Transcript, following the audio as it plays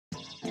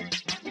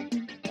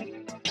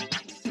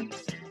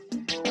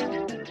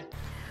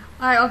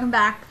Alright, welcome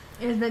back.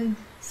 It has been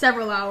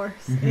several hours.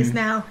 It's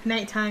now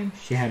nighttime.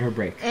 She had her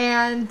break.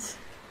 And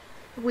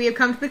we have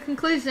come to the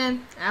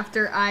conclusion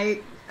after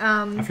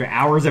after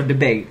hours of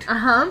debate.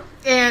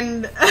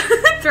 And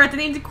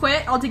threatening to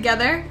quit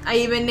altogether. I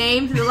even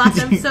named the last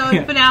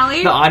episode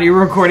finale. The audio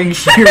recording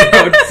she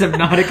wrote,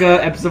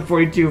 Subnautica episode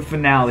 42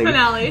 finale.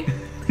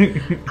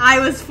 I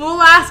was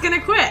full ass gonna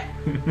quit.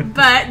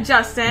 But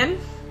Justin,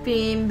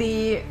 being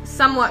the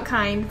somewhat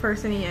kind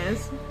person he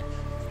is,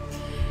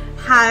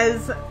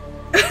 has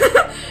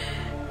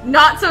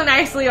not so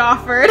nicely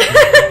offered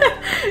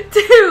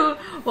to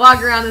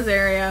walk around this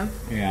area.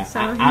 Yeah. So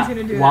he's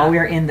gonna do while that. we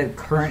are in the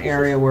current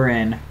area we're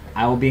in,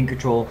 I will be in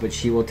control, but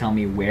she will tell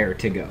me where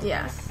to go.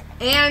 Yes.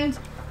 And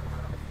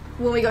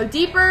when we go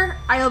deeper,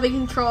 I will be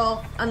in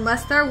control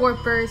unless there are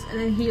warpers, and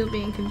then he'll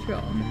be in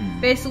control.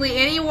 Basically,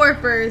 any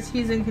warpers,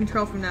 he's in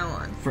control from now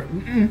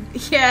on.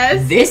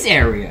 Yes. This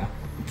area.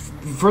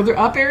 Further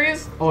up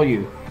areas? All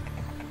you.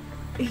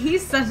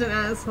 He's such an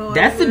asshole.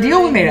 That's the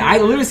deal we made. I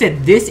literally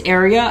said this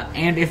area,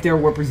 and if there are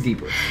warpers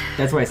deeper.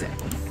 That's what I said.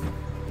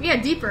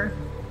 Yeah, deeper.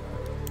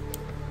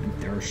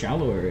 There are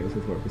shallow areas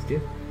with warpers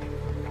too.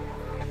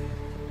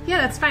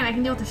 Yeah, that's fine. I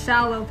can deal with the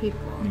shallow people.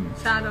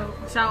 Shallow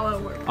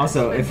warpers.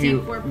 Also, But if deep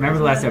you warpers, remember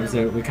the last no.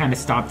 episode, we kind of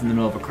stopped in the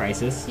middle of a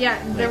crisis.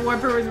 Yeah, the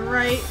warper was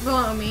right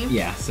below me.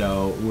 Yeah,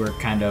 so we're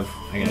kind of.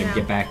 I gotta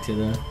get back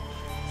to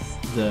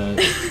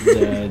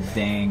the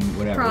dang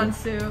whatever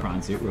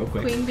Prawn suit real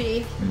quick. Queen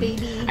bee,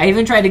 baby. I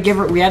even tried to give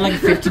her. We had like a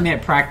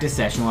 15-minute practice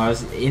session while I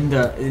was in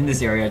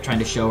this area, trying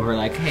to show her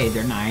like, hey,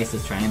 they're nice.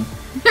 Let's try and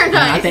They're they're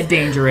nice. not that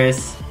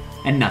dangerous,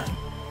 and nothing.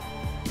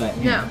 But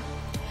you know.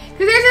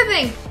 Because here's the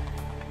thing.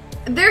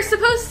 They're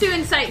supposed to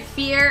incite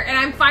fear, and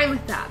I'm fine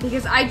with that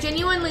because I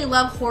genuinely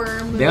love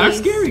horror movies. They are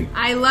scary.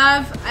 I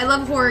love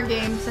horror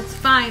games. That's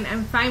fine.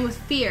 I'm fine with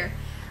fear.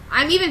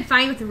 I'm even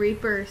fine with the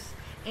Reapers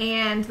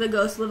and the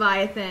Ghost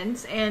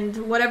Leviathans and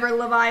whatever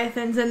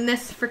Leviathans in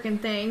this freaking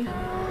thing.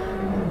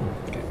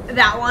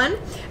 That one.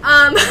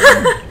 I'm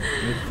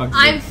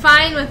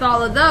fine with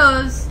all of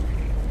those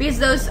because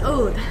those.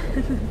 Oh, the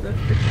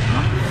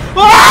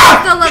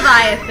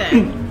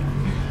Leviathan.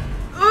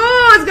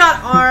 Oh, it's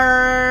got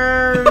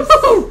arms.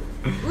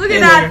 Look at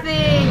that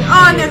thing.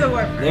 Oh, and there's a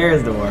warper.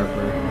 There's the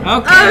warper.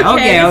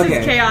 Okay. This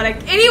is chaotic.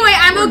 Anyway,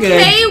 I'm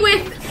okay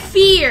with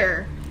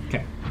fear.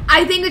 Okay.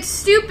 I think it's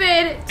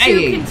stupid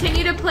to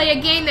continue to play a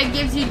game that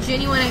gives you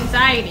genuine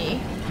anxiety.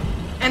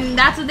 And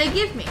that's what they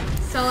give me.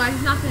 So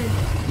I'm not going to do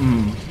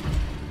it.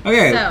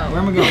 Okay, So, where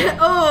am I going?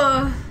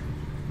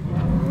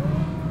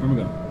 Where am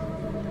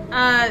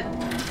I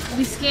going?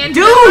 We scanned.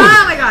 Dude!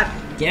 Oh my god.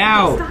 Get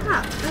out.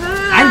 Stop.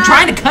 I'm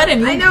trying to cut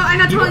him. I know, I'm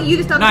not telling you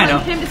to stop, I'm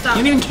telling him to stop.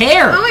 You don't even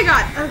care. Oh my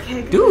god.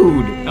 Okay, good.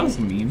 Dude, that was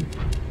mean.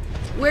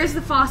 Where's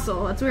the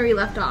fossil? That's where we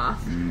left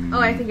off.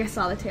 Oh, I think I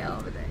saw the tail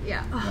over there.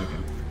 Yeah. Oh.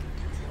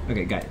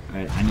 Okay, guys,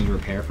 I need to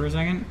repair for a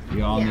second.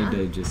 You all need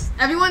to just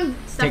Everyone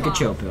step take off. a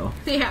chill pill.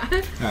 Yeah.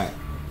 Alright.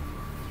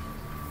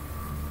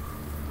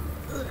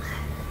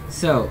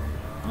 So,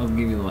 I'll give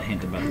you a little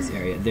hint about this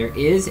area. There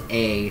is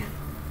a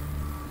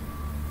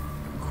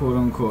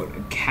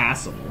quote-unquote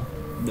castle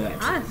that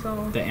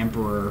the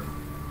Emperor,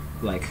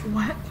 like,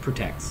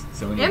 protects.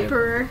 So we need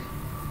Emperor?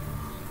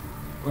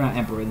 We're not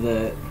Emperor,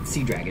 the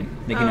Sea Dragon.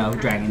 Like, you know,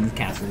 dragons,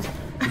 castles.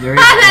 There is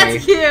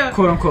That's cute.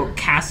 quote-unquote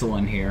castle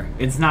in here.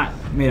 It's not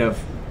made of,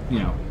 you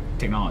know,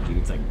 technology.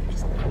 It's like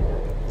just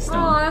stone.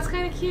 Oh, that's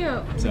kind of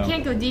cute. So, you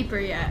can't go deeper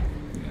yet.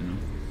 Yeah,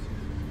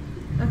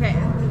 Okay,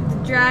 the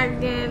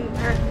dragon,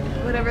 or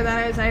whatever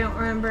that is, I don't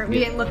remember. We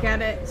didn't look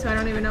at it, so I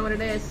don't even know what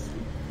it is.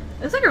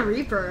 It looks like a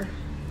Reaper.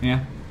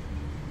 Yeah.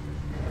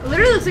 It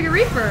literally looks like a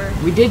Reaper.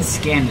 We did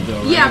scan it,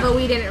 though, right? Yeah, but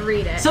we didn't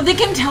read it. So they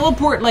can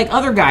teleport, like,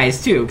 other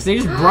guys, too, because they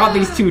just brought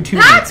these two to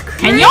me. That's crazy!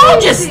 Can y'all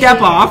just step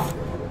off?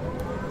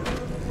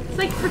 It's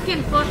like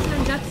freaking Flotsam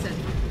and Jetsam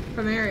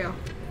from Ariel.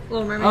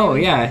 Little Mermaid. Oh,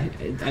 yeah,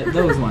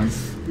 those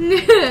ones.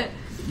 You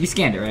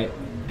scanned it, right?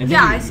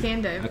 Yeah, I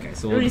scanned it. Okay,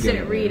 so we we'll just get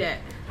didn't it read later. it.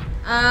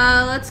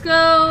 Let's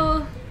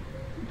go.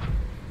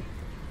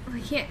 I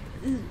can't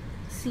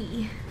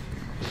see.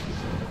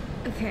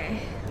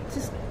 Okay,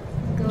 just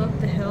go up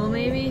the hill,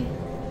 maybe.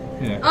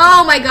 Yeah.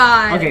 Oh my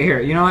god. Okay,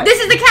 here, you know what? This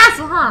is the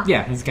castle, huh?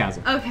 Yeah, it's a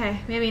castle. Okay,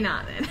 maybe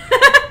not then.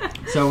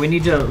 So we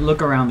need to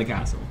look around the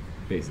castle,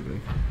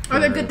 basically. Are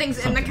there good things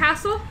in the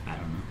castle? I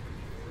don't know.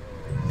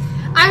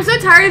 I'm so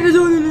tired of this.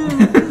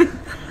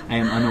 I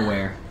am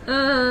unaware.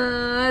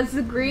 It's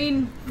the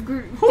green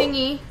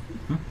thingy.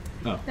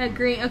 Oh. That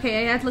green.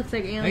 Okay, that looks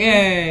like alien.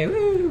 Okay,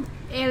 woo!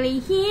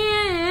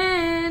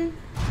 Alien.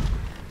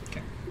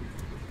 Okay.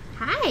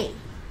 Hi.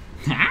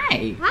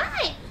 Hi!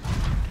 Hi.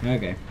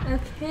 Okay.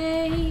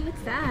 Okay,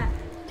 what's that?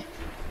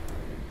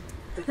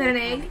 Is that an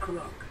egg? The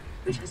rock,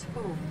 which has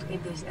formed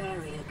in this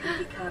area, can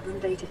be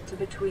carbon dated to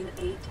between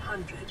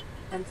 800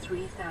 and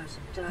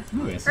 3,000 Earth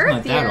Ooh, years. it's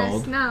not that years.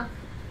 old. No.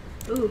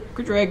 Ooh.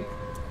 Good drag.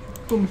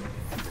 Boom.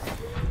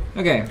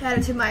 Okay. Got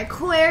it to my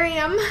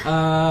aquarium.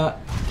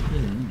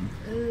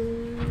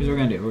 Here's what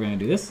we're gonna do. We're gonna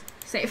do this.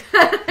 Safe.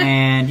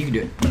 And you can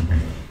do it.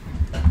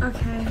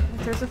 Okay.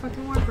 If there's a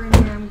fucking warper in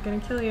here, I'm gonna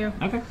kill you.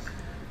 Okay.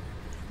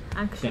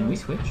 Actually. Then we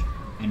switch,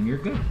 and you're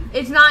good.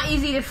 It's not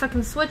easy to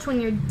fucking switch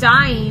when you're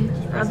dying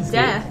Press of escape,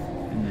 death.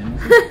 And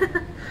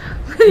then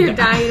When you're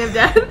dying of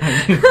death.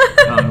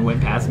 it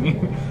went past me.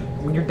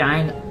 When you're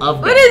dying of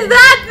death. What is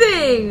that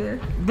thing?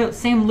 The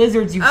same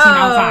lizards you've seen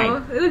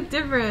outside. They look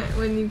different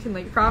when you can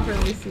like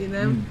properly see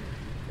them.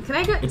 Can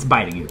I go? It's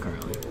biting you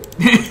currently.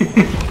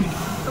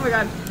 Oh my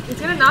god,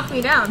 it's gonna knock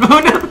me down. Oh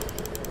no!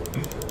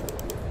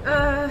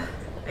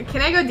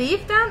 Can I go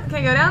deep down? Can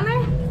I go down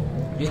there?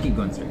 Just keep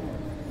going straight.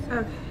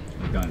 Okay.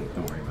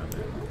 Don't worry about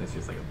that. That's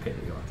just like a pit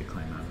that you'll have to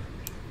climb out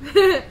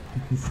of.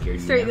 It's scared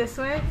you. Straight this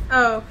way?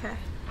 Oh, okay.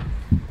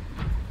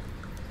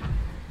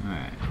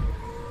 Alright.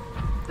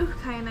 Ooh,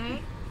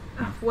 kyanite.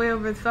 Oh, way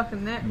over the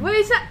fucking there. What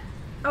is that?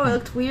 Oh, it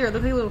looked weird. It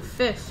looked like a little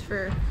fish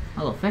for... A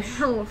little fish.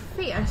 A little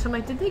fish. I'm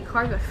like, did they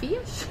carve a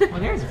fish? Well,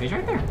 there's a fish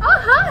right there. Oh,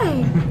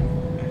 hi!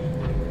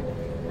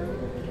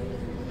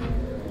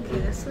 Okay,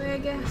 this way, I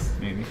guess.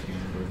 Maybe she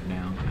goes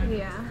down.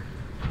 Yeah.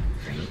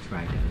 That looks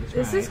right. That looks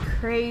This right. is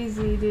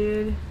crazy,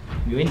 dude.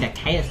 You're in the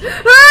chaos.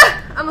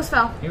 Ah! Almost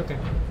fell. You're okay.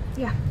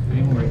 Yeah.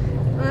 I'm worried.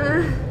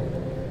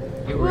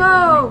 You're worried.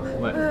 Whoa!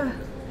 What?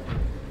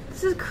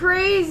 This is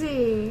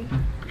crazy.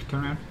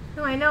 Turn around.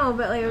 No, I know,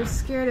 but like I was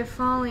scared of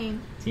falling.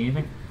 See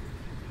anything?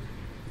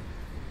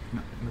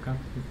 No, look up.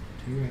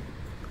 To your right.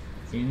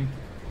 See anything?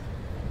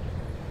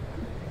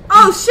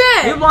 Oh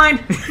shit! You're blind!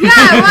 Yeah,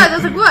 I was. I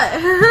was like, what?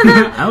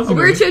 I was A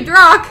weird worried. shaped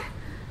rock.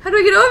 How do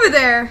I get over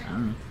there? I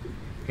don't know.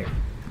 Okay,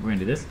 we're gonna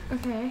do this.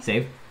 Okay.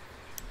 Save.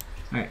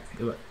 Alright,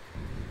 good luck.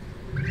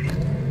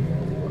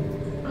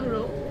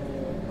 Oh,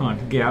 Hold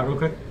on, get out real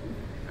quick.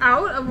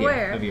 out of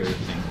where? Of your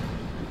thing.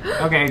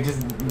 Okay,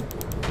 just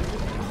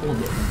hold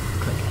it.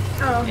 Click.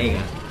 Oh. There you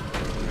go.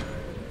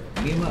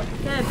 Beat him up.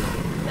 Dead.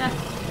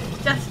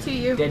 Death. Death to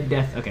you. Dead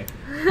death. Okay.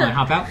 Come on,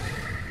 hop out.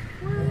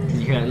 Did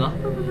you hear that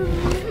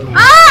little?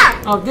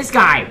 Ah! Oh, this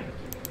guy!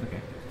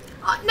 Okay.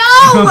 Oh,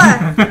 no!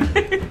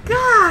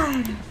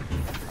 God.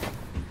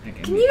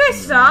 Okay. Can you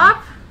guys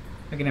stop?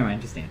 Okay, never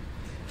mind. Just stand.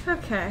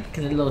 Okay.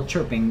 Because a little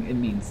chirping, it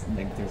means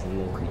like there's a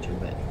little creature,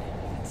 but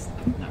it's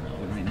not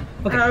relevant right now.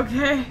 Okay.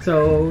 Okay.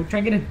 So, try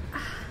and get in.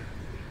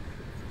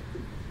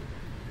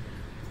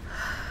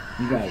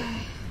 You got it.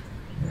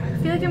 I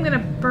feel like I'm gonna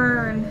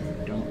burn.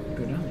 Don't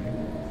go down there.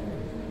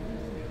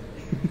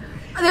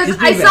 There's. Just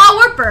I move it. saw a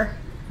warper.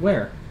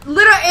 Where?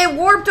 Literally, it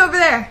warped over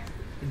there.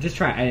 Just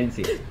try. I didn't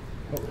see it.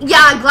 Yeah,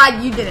 I'm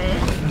glad you didn't.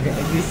 Okay,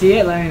 if you see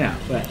it, let me know.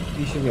 But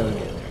you should be able to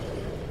get it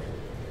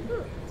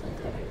there.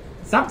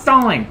 Stop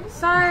stalling!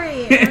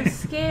 Sorry, I'm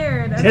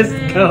scared. Just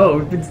Okay. go.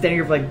 We've been standing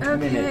here for like 2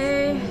 minutes.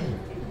 Okay.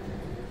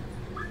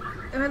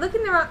 Am I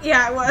looking the wrong?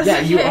 Yeah, I was. Yeah,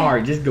 you Okay. are.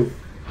 Just go.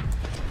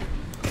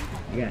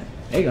 You got it.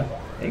 There you go.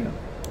 There you go.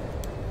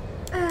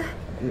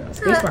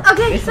 Space bar.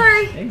 Okay, Space bar.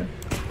 sorry. There you go.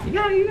 You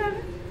got it. You got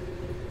it.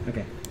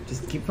 Okay.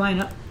 Just keep flying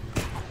up.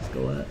 Just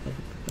go up.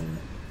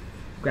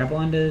 Grapple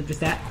onto just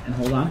that and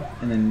hold on.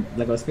 And then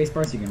let go of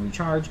spacebar so you can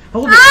recharge.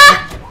 Hold it.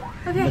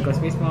 Ah! Okay. Let go of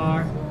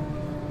spacebar.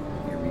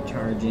 You're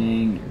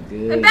recharging.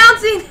 You're good. I'm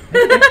bouncing.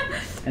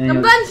 And then I'm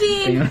you'll-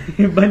 bunging.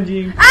 You're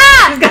bunging.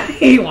 Ah! This guy,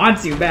 he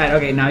wants you bad.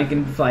 Okay, now you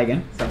can fly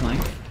again. Start flying.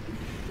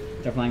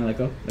 Start flying. Let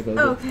go. Let go. Let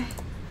go. Oh, okay.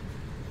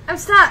 I'm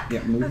stuck.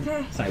 Yeah, move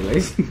Okay.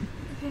 sideways. Okay.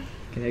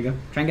 Okay, there you go.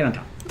 Try and get on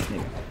top. There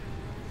you go.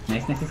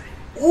 Nice, nice, nice.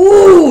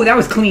 Ooh, that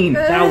was clean.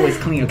 That was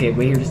clean. Okay,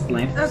 wait here. Just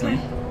land. Just Okay.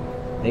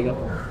 land. There you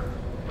go.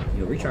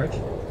 You'll recharge.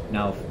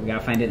 Now we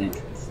gotta find an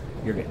entrance.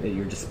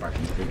 You're just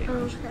sparking through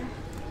damage. Okay.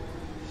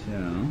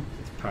 So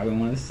it's probably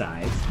one of the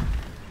sides.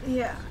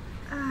 Yeah.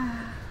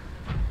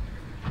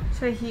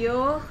 Should I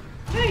heal?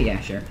 Yeah,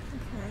 sure. Okay.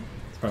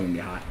 It's probably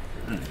gonna be hot.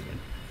 I don't know.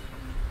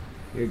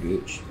 You're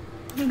good.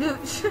 You're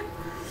gooch. Gooch.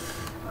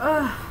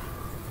 Ugh.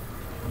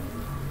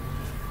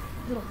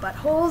 Little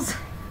buttholes.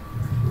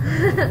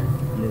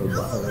 Little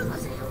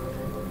buttholes.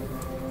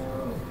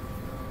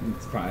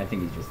 It's probably. I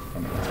think he's just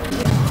from outside.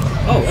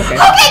 Oh, okay.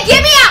 Okay,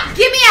 get me out!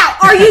 Get me out!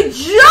 Are you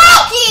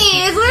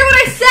joking? Is literally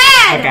what I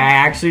said! Okay, I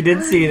actually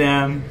did see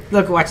them.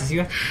 Look, watch this.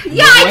 You.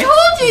 Yeah, I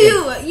told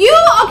you!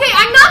 Okay,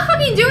 I'm not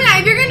fucking doing that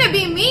if you're gonna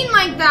be mean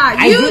like that.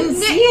 I didn't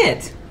see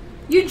it.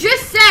 You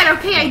just said,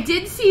 okay, I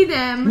did see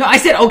them. No, I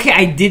said, okay,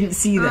 I didn't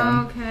see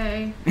them.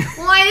 Okay.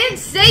 Well, I didn't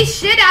say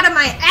shit out of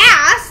my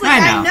ass.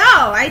 Like, I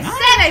know. I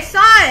said I saw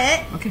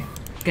it. Okay.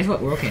 Guess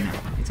what? We're okay now.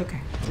 It's okay.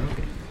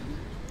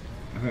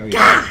 We're okay.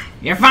 God.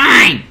 You're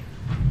fine!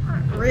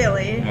 Not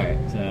really.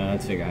 Alright, so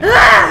let's figure out.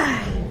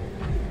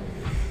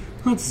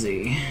 Let's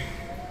see.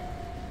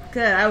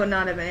 Good, I would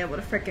not have been able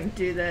to freaking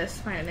do this.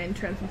 Find an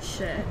entrance and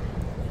shit.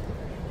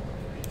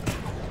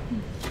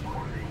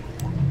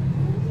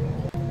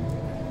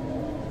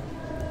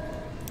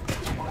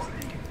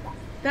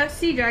 That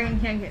sea dragon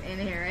can't get in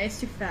here, right? It's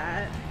too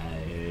fat. I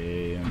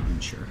am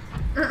unsure.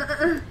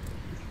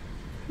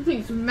 This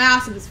thing's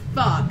massive as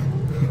fuck.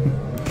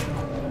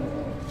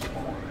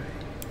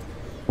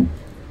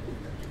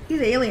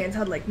 These aliens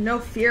had like no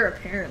fear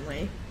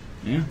apparently.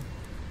 Yeah.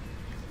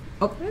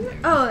 Oh, Where is it?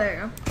 Oh, there you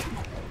go.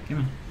 come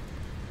on.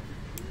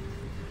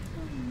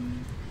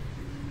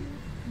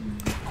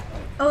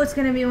 Oh, it's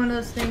gonna be one of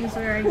those things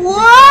where I.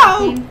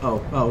 Whoa!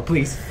 Oh,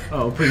 please.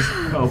 Oh, please.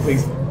 Oh,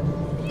 please.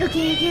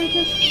 Okay.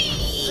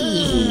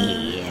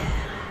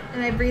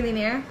 Am I breathing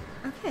air?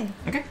 Okay.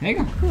 Okay, there you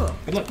go. Cool.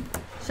 Good luck.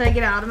 Should I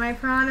get out of my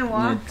prawn and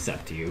walk? It's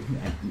up to you.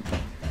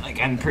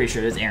 I'm pretty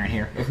sure there's air in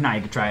here. If not,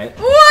 you could try it.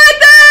 What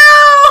the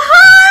hell?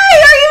 Hi!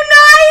 Are you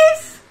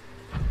nice?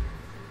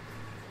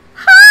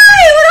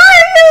 Hi! What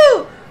are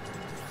you?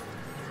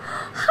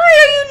 Hi,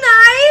 are you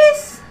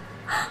nice?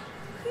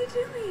 What are you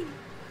doing?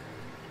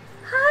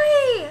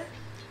 Hi!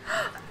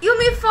 You want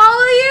me to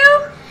follow you?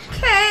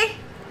 Okay.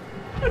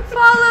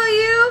 Follow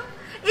you.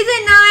 Is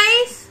it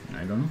nice?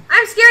 I don't know.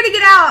 I'm scared to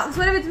get out. So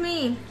what if it's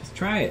mean? Just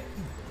try it.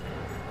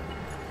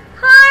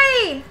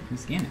 Hi! You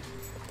scan it.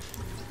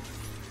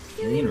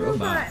 Alien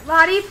robot.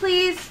 Lottie,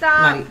 please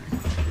stop. Lottie.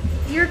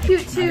 You're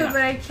cute too, Yeah.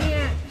 but I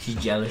can't. She's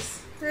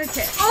jealous.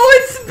 Okay.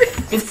 Oh,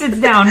 It sits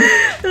down.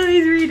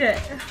 Please read it.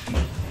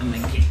 I'm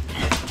like, yeah.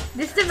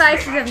 This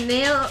device is of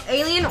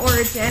alien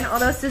origin,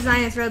 although its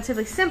design is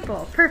relatively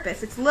simple.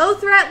 Purpose: it's low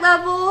threat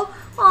level.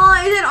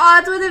 Is at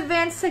odds with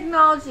advanced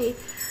technology.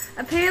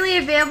 Apparently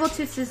available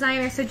to its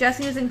designer,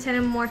 suggesting it's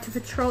intended more to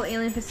patrol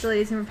alien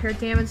facilities and repair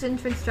damaged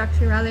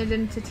infrastructure rather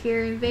than to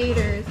tear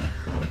invaders.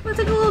 Oh, it's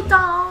like a little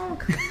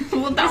dog.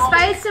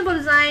 Despite its simple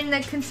design,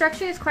 the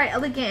construction is quite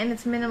elegant in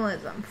its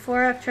minimalism.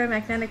 4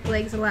 electromagnetic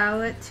legs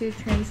allow it to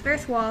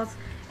traverse walls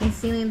and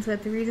ceilings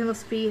with reasonable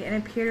speed and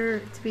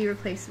appear to be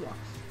replaceable.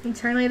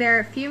 Internally, there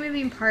are a few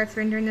moving parts,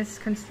 rendering this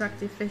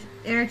construct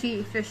energy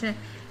efficient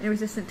and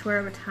resistant to wear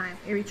over time.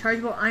 A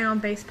rechargeable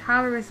ion-based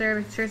power reserve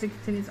ensures it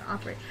continues to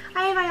operate.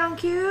 I have ion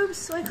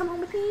cubes. Will you come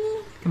home with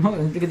me? Come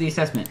on, look at the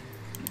assessment.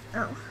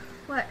 Oh,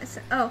 what?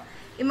 Oh,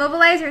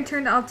 immobilize and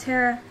return to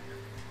Altera.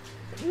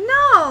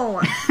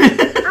 No,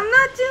 I'm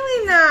not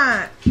doing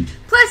that.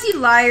 Plus, you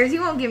liars, you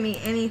won't give me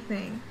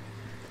anything.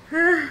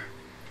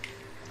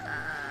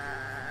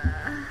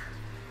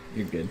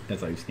 You're good.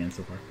 That's all you've scanned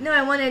so far. No,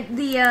 I wanted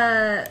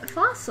the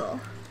fossil.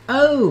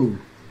 Oh!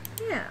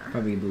 Yeah.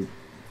 Probably blue.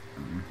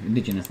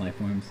 Indigenous life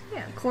forms.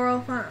 Yeah,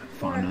 coral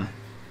Fauna.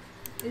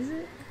 Is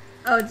it?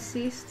 Oh,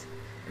 deceased.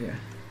 Yeah.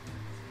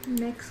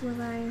 Mixed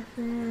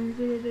Leviathan.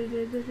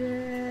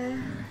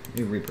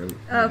 A Reaper.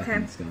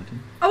 Okay. Skeleton.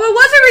 Oh, it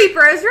was a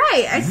Reaper. I was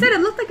right. I said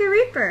it looked like a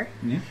Reaper.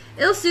 Yeah.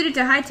 Ill-suited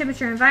to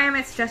high-temperature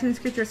environments, suggesting this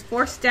creature is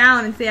forced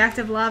down into the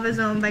active lava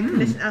zone by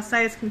conditions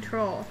outside its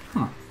control.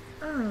 Huh.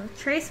 Oh,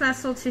 trace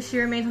muscle tissue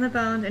remains on the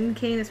bone,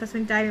 indicating the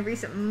specimen died in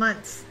recent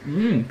months.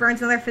 Burns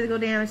and other physical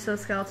damage to the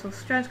skeletal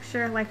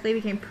structure, likely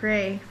became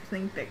prey for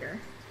something bigger.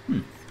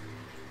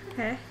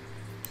 Okay.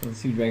 So the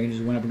sea dragon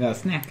just went up and got a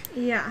snack.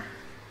 Yeah.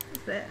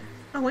 That's it.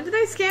 Oh, when did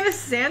I scan a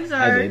sand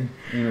jar? I did.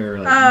 When we were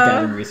like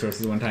gathering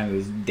resources one time, it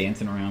was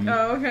dancing around me.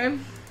 Oh, okay.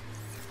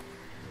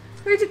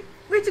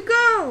 Where'd you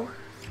go?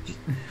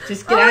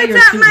 Just get out of your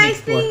it's suit at my and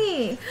explore.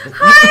 thingy.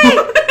 Hi!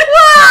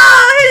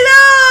 Whoa!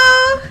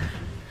 Hello!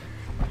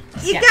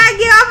 You gotta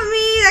get off of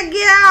me!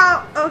 Get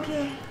out!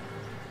 Okay.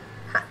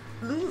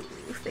 Ooh,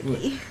 sticky.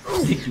 Sticky.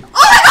 Oh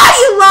my god,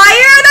 you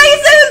liar! I thought you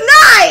said it was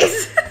nice!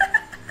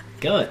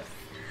 Kill it.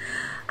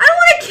 I don't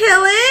want to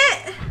kill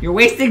it! You're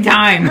wasting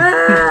time!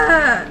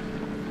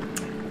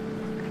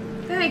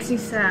 That makes me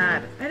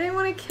sad. I didn't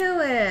want to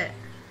kill it.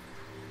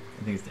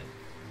 I think it's dead.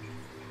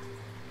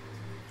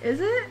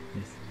 Is it?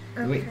 Yes.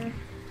 Okay. Wait.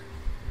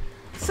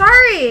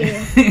 Sorry!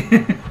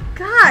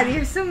 God,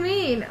 you're so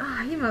mean.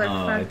 Oh, you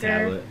motherfucker. Oh, a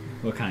tablet.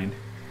 What kind?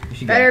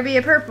 Better be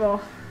a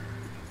purple.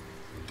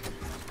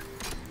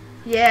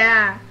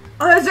 Yeah.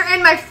 Oh, those are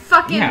in my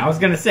fucking... Yeah, I was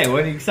gonna say,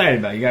 what are you excited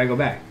about? You gotta go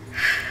back.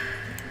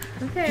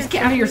 Okay. Just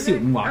get out of your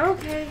suit and walk.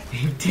 Okay.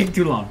 You take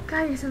too long.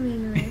 God, you're so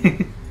mean to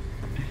me.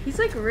 He's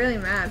like really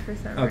mad for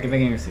some Oh, get back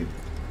in your suit.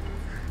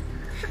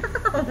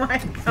 Oh my I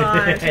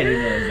god.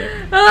 didn't know it was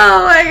there.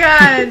 Oh my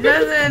god.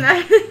 Doesn't...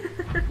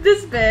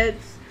 This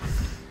bitch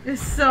is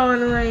so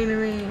annoying to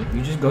me.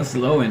 You just go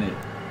slow in it.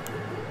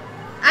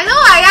 I know,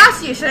 I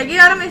asked you, should I get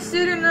out of my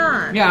suit or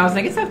not? Yeah, I was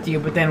like, it's up to you,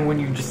 but then when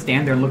you just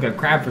stand there and look at a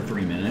crab for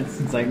 3 minutes,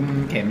 it's like,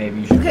 okay, maybe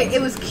you should. Okay, it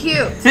was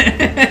cute.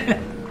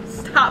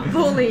 Stop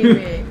bullying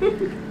me,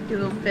 you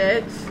little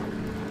bitch.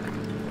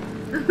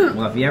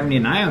 Well, if you ever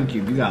need an ion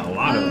cube, you got a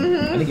lot of them.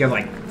 I think you have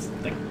like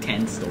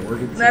 10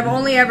 stored. I've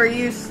only ever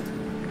used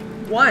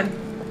one,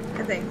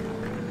 I think.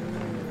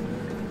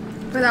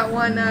 For that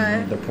one,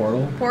 The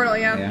portal? portal,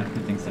 yeah. Yeah, I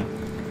think so.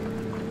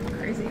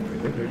 Crazy.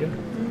 Very good.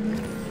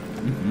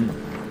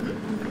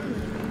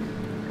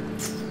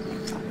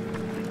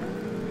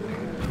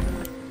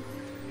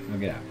 I'll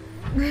get out.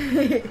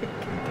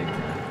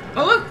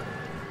 Oh, look!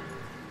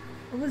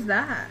 What was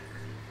that?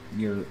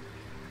 Your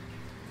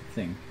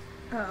thing.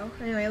 Oh,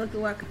 anyway, look at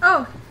what.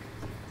 Oh!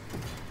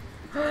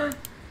 Oh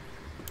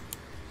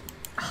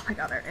my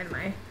god, they're in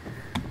my.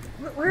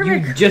 Where am I?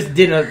 You just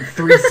did a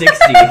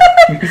 360.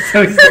 You're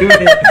so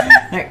stupid.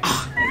 Like,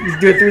 oh, you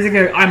do a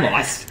 360. I'm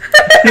lost.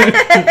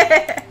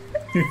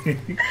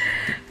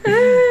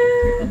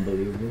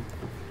 Unbelievable.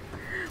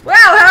 Wow,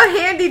 how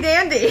handy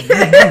dandy.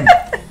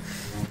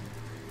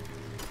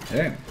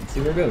 Alright, let's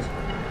see where it goes.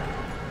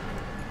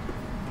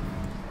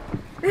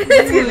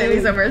 It's gonna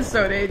be somewhere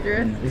so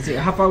dangerous. Yeah, let's see,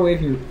 how far away are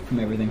you from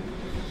everything?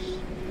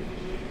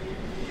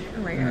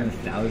 Oh my god.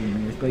 1,000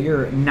 meters, but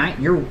you're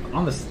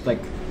on the like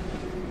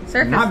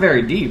Surface. not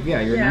very deep.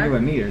 Yeah, you're Yeah.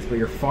 91 meters, but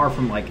you're far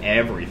from like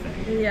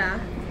everything. Yeah.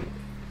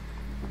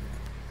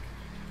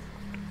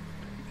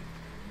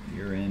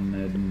 You're in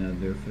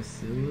another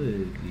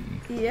facility.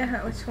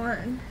 Yeah, which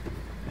one?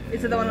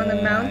 Is it the one on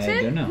the mountain?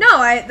 I don't know. No,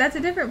 that's a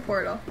different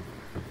portal.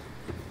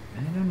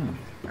 I don't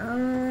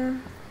know.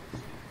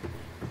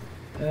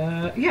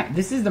 Uh, Yeah,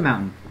 this is the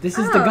mountain. This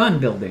is the Oh. gun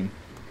building.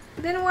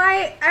 Then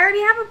why? I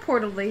already have a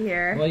portal to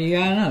here. Well, you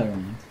got another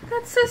one.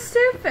 That's so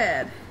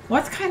stupid.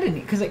 Well, that's kind of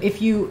neat, because like,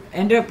 if you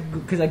end up,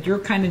 because like, you're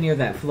kind of near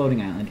that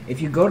floating island.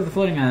 If you go to the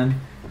floating island,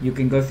 you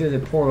can go through the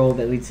portal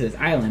that leads to this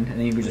island, and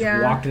then you can just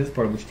Yeah. walk to this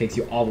portal, which takes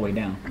you all the way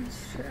down. That's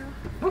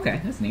true. Okay,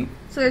 that's neat.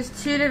 So there's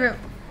two different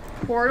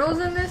portals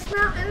in this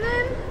mountain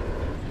then?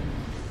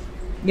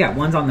 Yeah,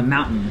 one's on the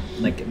mountain,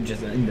 like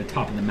just in the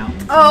top of the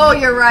mountain. Oh,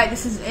 you're right.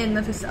 This is in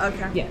the facility.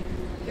 Okay. Yeah,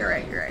 You're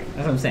right. You're right.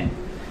 that's what I'm saying.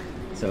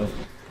 So,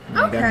 you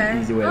got Okay.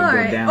 an easy way to All go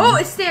right. down. Oh,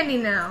 it's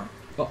standing now.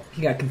 Oh,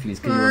 he got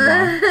confused because you were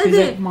mom. He's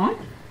like, Mom?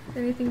 Is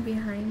there anything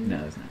behind me?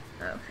 No, it's not.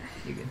 Okay.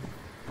 You're good.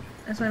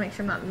 I just want to make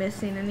sure I'm not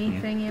missing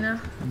anything, you know?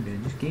 I'm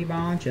good. Just keep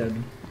on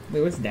chugging.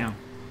 Wait, what's down?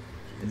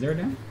 Is there a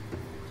down?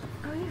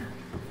 Oh, yeah.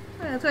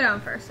 Well, let's go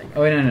down first. I guess.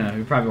 Oh, wait, no.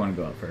 We probably want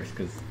to go up first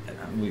because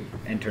we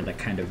entered like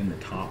kind of in the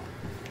top.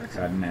 Okay.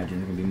 So I'd imagine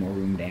there's going to be more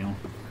room down.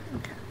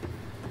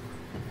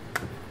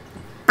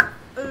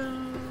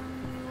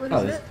 What Oh,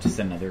 is there's it? just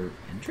another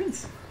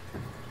entrance?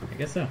 I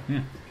guess so,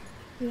 yeah.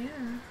 Yeah.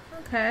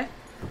 Okay.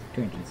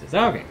 2 entrances.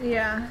 Oh, okay.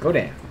 Yeah. Go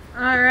down.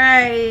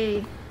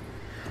 Alrighty.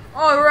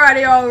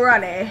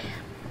 Alrighty.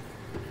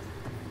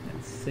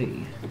 Let's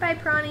see. Bye,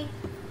 Prawny.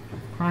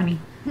 Ronnie,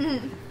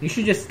 you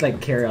should just like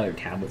carry all your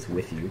tablets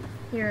with you.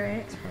 You're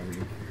right. It's probably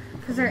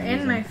Because they're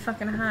in my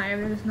fucking hive.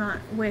 They're just not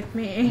with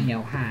me.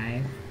 no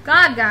hive.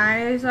 God,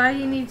 guys, why do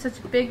you need such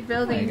big Oh, you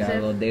buildings? got a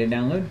little data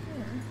download.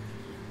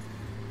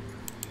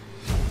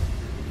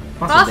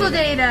 Fossil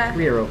data.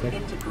 Read it real quick.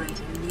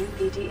 Integrating new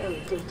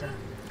PDA data.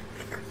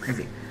 Let's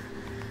see.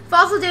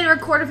 Fossil data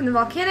recorded from the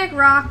volcanic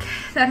rock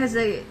that has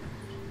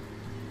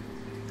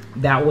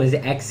That was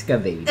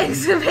excavated.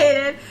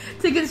 excavated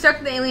to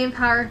construct the alien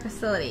power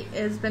facility.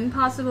 It has been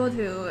possible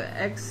to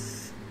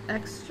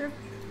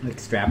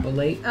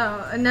Extrapolate.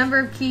 a number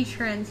of key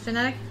trends: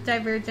 genetic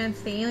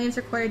divergence. The aliens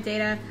recorded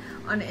data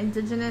on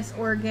indigenous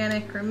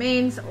organic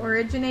remains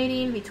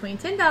originating between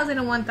 10,000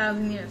 and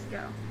 1,000 years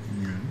ago.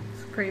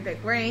 It's a pretty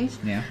big range.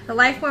 Yeah. The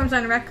life forms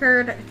on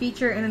record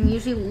feature an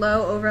unusually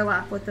low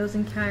overlap with those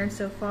encountered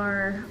so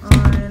far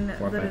on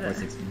 4, 5, 4,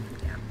 16.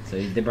 Yeah.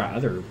 So they brought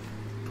other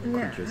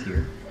creatures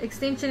here.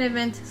 Extinction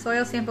event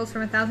soil samples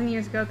from 1,000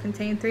 years ago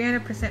contain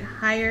 300%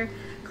 higher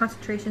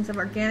concentrations of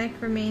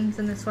organic remains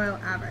than the soil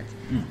average.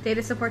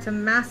 Data supports a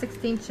mass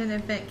extinction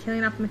event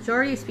killing off the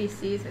majority of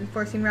species and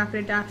forcing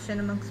rapid adaptation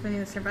amongst many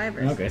of the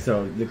survivors. Okay,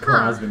 so the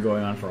current has been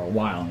going on for a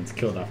while and it's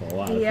killed off a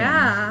lot of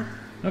Yeah.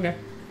 things. Okay.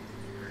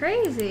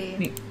 Crazy.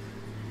 Neat.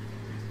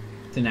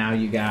 So now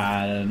you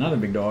got another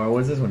big door. What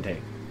does this one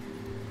take?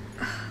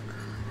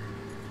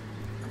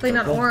 Hopefully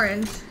not Purple?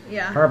 orange.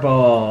 Yeah.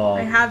 Purple.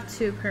 I have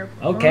 2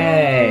 purple.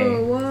 Okay.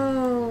 Oh,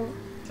 whoa.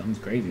 Something's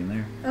crazy in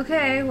there.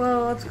 Okay,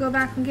 well, let's go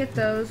back and get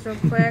those real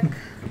quick.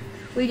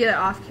 We did it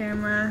off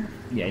camera.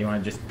 Yeah, you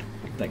want to just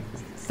like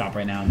stop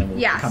right now and then we'll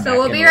Yeah, come so back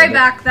we'll in be a little right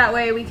back. That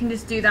way we can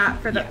just do that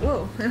for the. Yeah.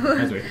 Whoa.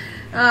 That's weird.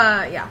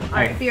 Yeah. All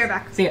right, Okay. be right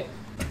back. See ya.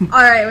 All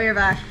right, we're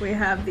back. We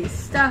have these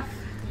stuff.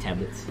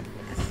 Tablets.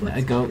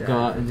 Let's Go do back.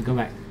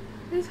 What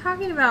are you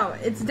talking about?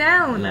 It's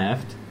down.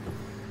 Left.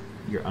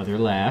 Your other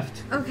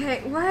left.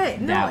 Okay,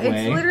 what? No, That it's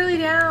way. literally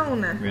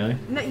down. Really?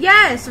 No,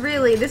 yes,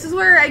 really. This is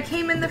where I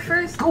came in the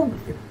first. Oh,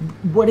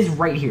 what is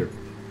right here?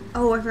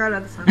 Oh, I forgot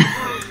about this one.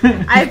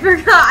 I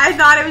forgot. I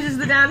thought it was just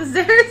the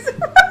downstairs.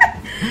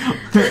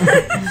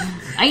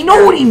 I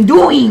know what I'm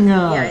doing.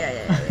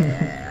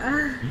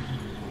 Yeah.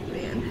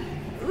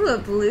 Man. Ooh, a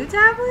blue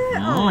tablet?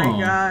 Oh my Oh.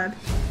 god.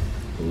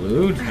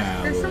 Blue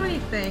tablet. There's so many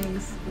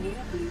things. New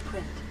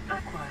blueprint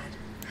acquired.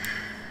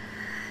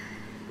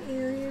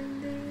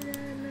 Alien data,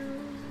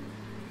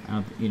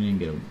 no. You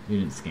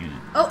didn't scan it.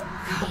 Oh.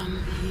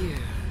 Come here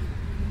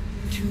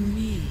to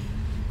me.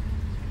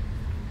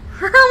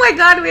 Oh my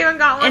god, we haven't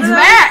got one It's of those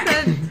back!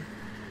 since-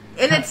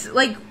 And it's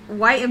like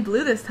white and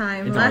blue this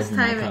time. It's Last always in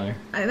that time, color.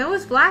 I know it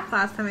was black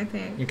last time, I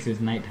think. Yeah, 'cause it was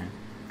nighttime.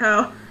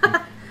 Oh.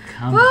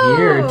 Come Whoa.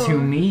 here to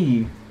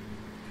me.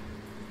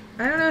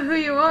 I don't know who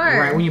you are.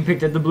 Right when you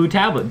picked up the blue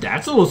tablet.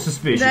 That's a little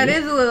suspicious. That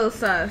is a little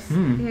sus.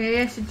 Hmm. Maybe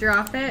I should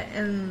drop it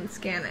and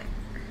scan it.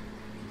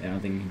 I don't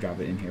think you can drop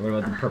it in here. What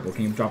about the purple?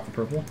 Can you drop the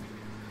purple?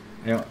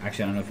 I don't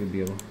know if you'd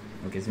be able.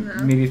 Okay, so No.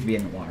 maybe you have to be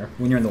in the water.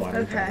 When you're in the water.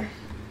 Okay. drop it.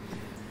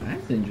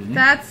 That's interesting.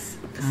 That's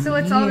so.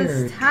 It's all here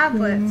these to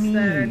tablets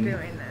that are me.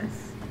 doing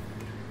this.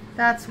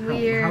 That's How-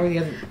 weird. How are the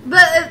other? But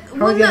How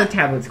well, are the other no-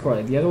 tablets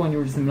correlated? The other one you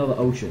were just in the middle of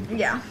the ocean.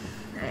 yeah,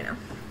 I know.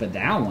 But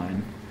that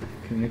one,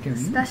 communicate.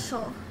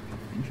 Special.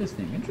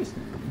 Interesting.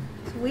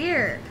 It's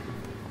weird.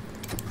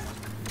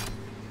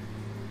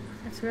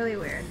 It's really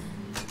weird.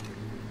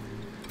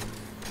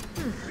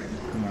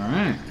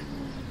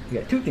 You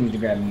got 2 things to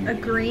grab in A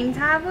here. green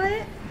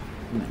tablet?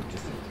 No,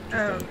 just Oh,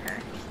 a- okay.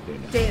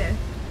 just Data.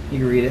 You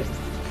can read it.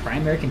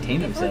 Primary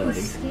containment What was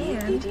facility.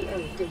 scan?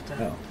 PDA data.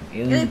 Oh, A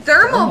alien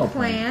thermal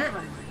plant.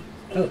 Primary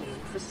Oh. alien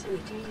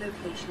facility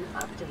location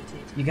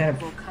updated. You gotta-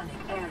 Volcanic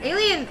area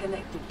Alien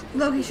connected to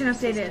location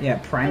facility updated. system. Yeah,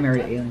 primary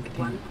Depth alien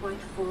containment.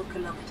 1.4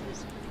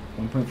 kilometers.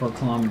 1.4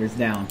 kilometers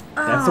down.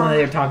 That's the Oh. one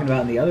they were talking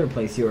about in the other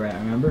place you were at,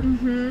 remember?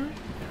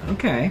 Mm-hmm.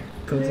 Okay.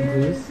 Codes and Where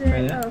clues. is Try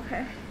it? that. Oh,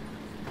 okay.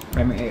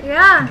 Primary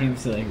Yeah. containment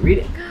facility. Read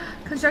it.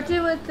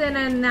 Constructed within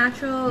a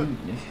natural...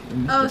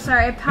 Mm-hmm. Oh,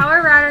 sorry. A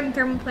power router and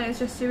thermal plant is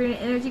distributing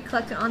energy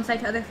collected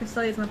on-site to other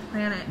facilities on the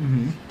planet.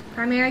 Mm-hmm.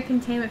 Primary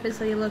containment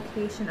facility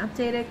location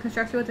updated.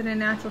 Constructed within a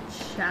natural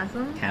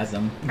chasm.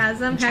 Chasm.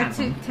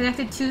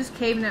 Connected to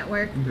cave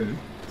network. Okay.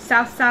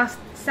 Southeast.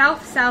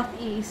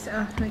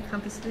 Oh, let me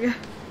compass view.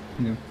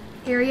 Yeah.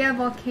 Area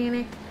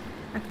volcanic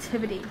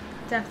activity.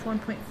 Depth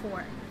 1.4.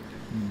 Mm.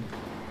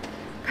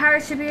 Power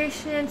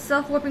distribution.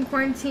 Self-warping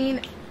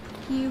quarantine.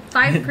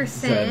 5%.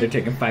 So they're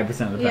taking 5% of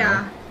the power.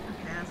 Yeah.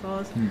 Okay,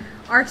 assholes.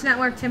 Arch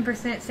network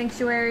 10%.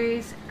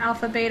 Sanctuaries.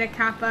 Alpha, Beta,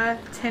 Kappa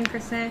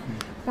 10%.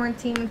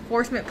 Quarantine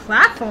enforcement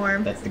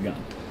platform. That's the gun.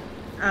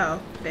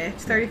 Oh, bitch.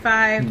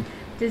 35.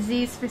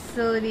 Disease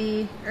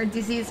facility or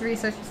disease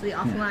research facility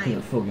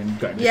offline. Fucking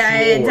got Yeah,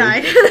 it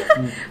destroyed.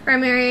 died.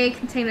 Primary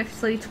containment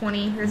facility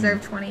 20.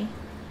 Reserve 20.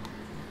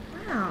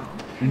 Wow.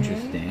 Okay.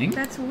 Interesting.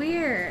 That's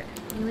weird.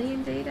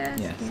 Alien data.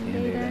 Yes, Scan and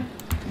data.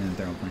 And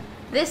thermal plant.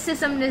 This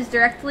system is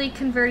directly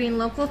converting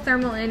local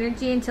thermal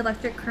energy into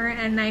electric current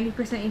at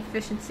 90%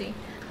 efficiency.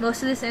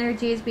 Most of this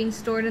energy is being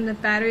stored in the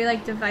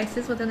battery-like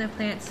devices within the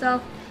plant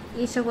itself,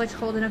 each of which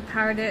hold enough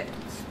power to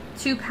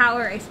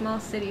power a small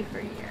city for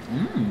a year.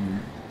 Mm.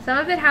 Some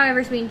of it,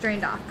 however, is being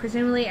drained off,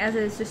 presumably as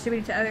it is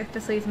distributed to other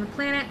facilities on the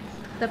planet.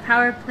 The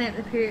power plant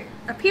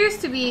appears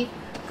to be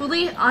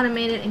fully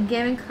automated and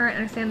given current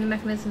understanding the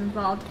mechanism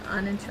involved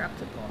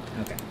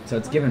uninterruptible. Okay, so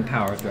it's given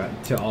power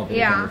throughout to all the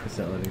Yeah. different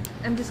facilities.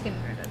 I'm just getting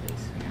rid of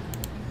these.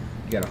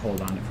 You gotta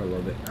hold on it for a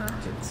little bit.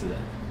 So that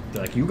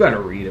they're like, you gotta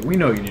read it. We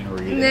know you didn't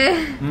read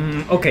it.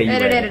 Nah. Okay, you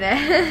read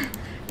it.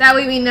 That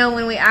way we know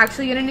when we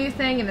actually get a new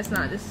thing and it's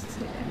not just...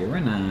 You're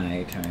a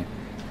night. Alright.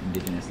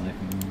 Indigenous life.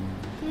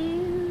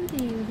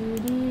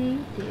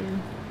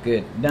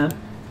 Good. Done.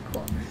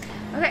 Cool.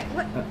 Okay,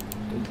 what?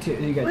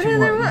 You got What 2 are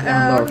more there?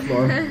 on the lower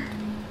floor.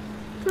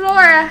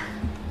 Flora.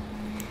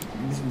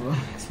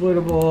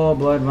 Exploitable,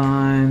 blood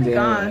vines. Oh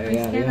God, we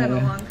yeah, scanned that a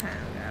long time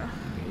ago.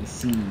 Okay,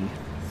 C.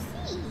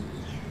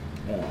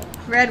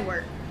 Red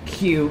work.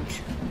 Cute.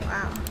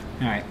 Wow.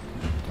 Alright.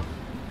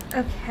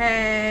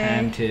 Okay.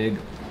 Time to...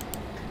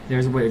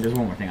 There's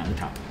one more thing on the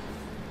top.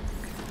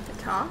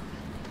 The top?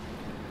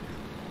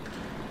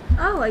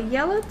 Oh, a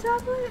yellow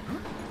tablet?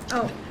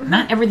 Oh.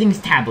 Not everything's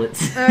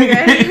tablets.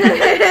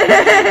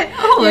 Okay.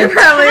 Oh, You're a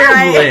probably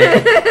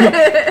tablet.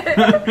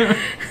 right.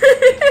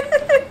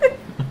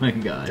 Oh my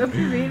god. Don't be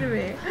mean to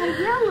me.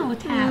 A yellow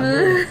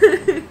tablet.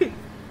 Okay.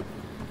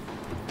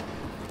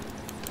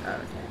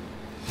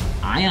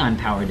 Ion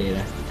power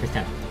data. First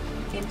tab.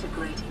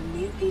 Integrating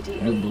new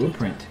PDA New data.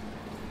 blueprint.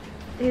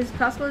 It is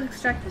possible to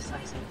extract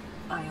Synthesizing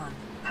ion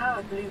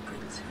power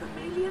blueprints from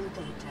alien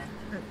data.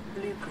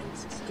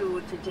 Blueprints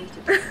stored to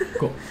database.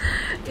 Cool.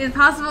 It is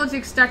possible to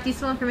extract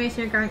useful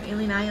information regarding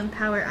alien ion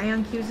power.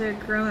 Ion cubes are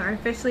grown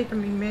artificially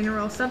from a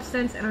mineral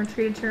substance and are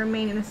treated to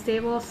remain in a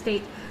stable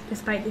state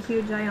despite the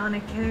huge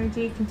ionic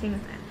energy contained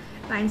within.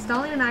 By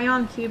installing an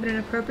ion cube in an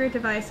appropriate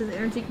device, the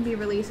energy can be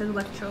released as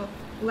electrical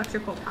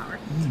power.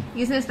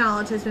 Using this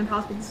knowledge, it has been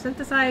possible to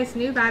synthesize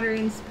new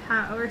batteries,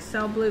 power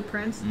cell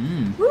blueprints,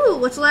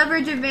 which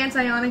leverage advanced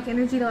ionic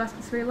energy to last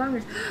us very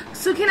longer.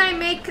 So can I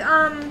make,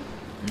 I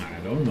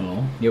don't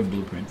know. You have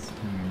blueprints. I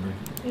remember.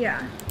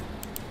 yeah.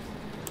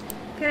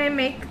 Can I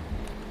make...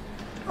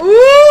 Ooh!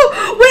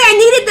 Wait, I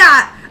needed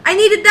that! I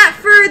needed that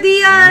for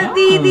the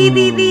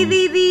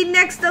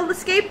next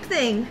escape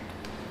thing.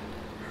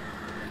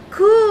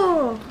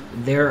 Cool.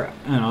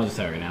 I'll just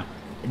say it right now.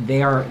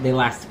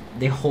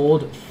 They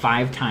hold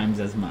 5 times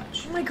as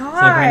much. Oh my god. So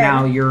like right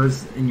now,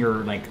 yours and your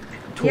like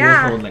tools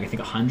Yeah. hold like I think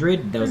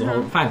 100. Those will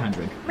hold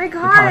 500. My The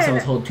power god.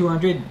 cells hold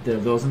 200.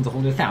 Those ones will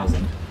hold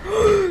 1,000.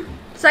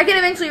 So I can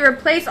eventually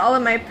replace all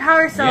of my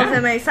power cells Yeah.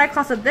 and my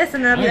Cyclops with this,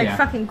 and that'll be Oh, like yeah.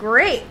 fucking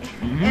great.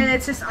 And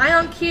it's just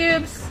ion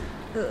cubes.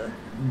 Ugh.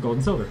 Gold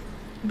and silver.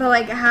 But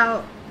like,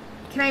 how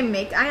can I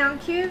make ion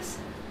cubes?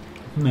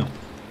 No.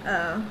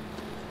 Oh, I'm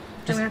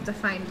gonna have to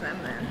find them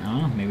then. I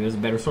don't know. Maybe there's a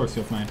better source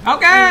you'll find.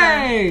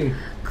 Okay.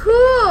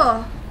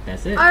 Cool.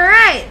 That's it. All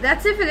right,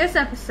 that's it for this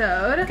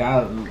episode.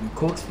 Got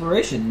cool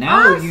exploration.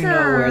 Now you know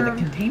where the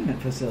Awesome.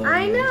 containment facility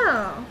I is.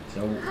 know.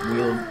 So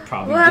we'll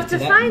probably We'll get have to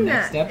that find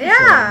next that. episode.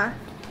 Yeah.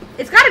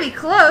 It's got to be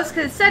close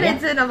because it said Yeah.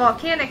 it's in a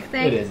volcanic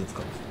thing. It is. It's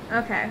close.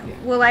 Okay. Yeah.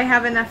 Will I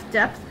have enough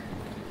depth?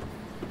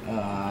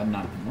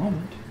 Not at the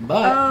moment.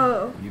 But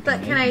Oh, you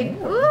but can I? make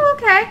more. Ooh,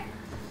 okay.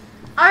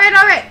 All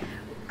right.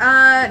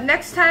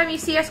 Next time you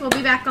see us, we'll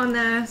be back on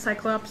the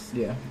Cyclops.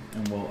 Yeah,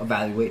 and we'll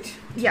evaluate.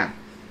 Yeah.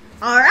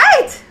 All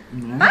right.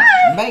 All right.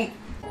 Bye. Bye.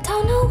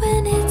 Don't know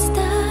when it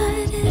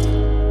started.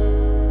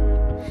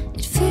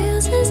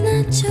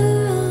 adventure.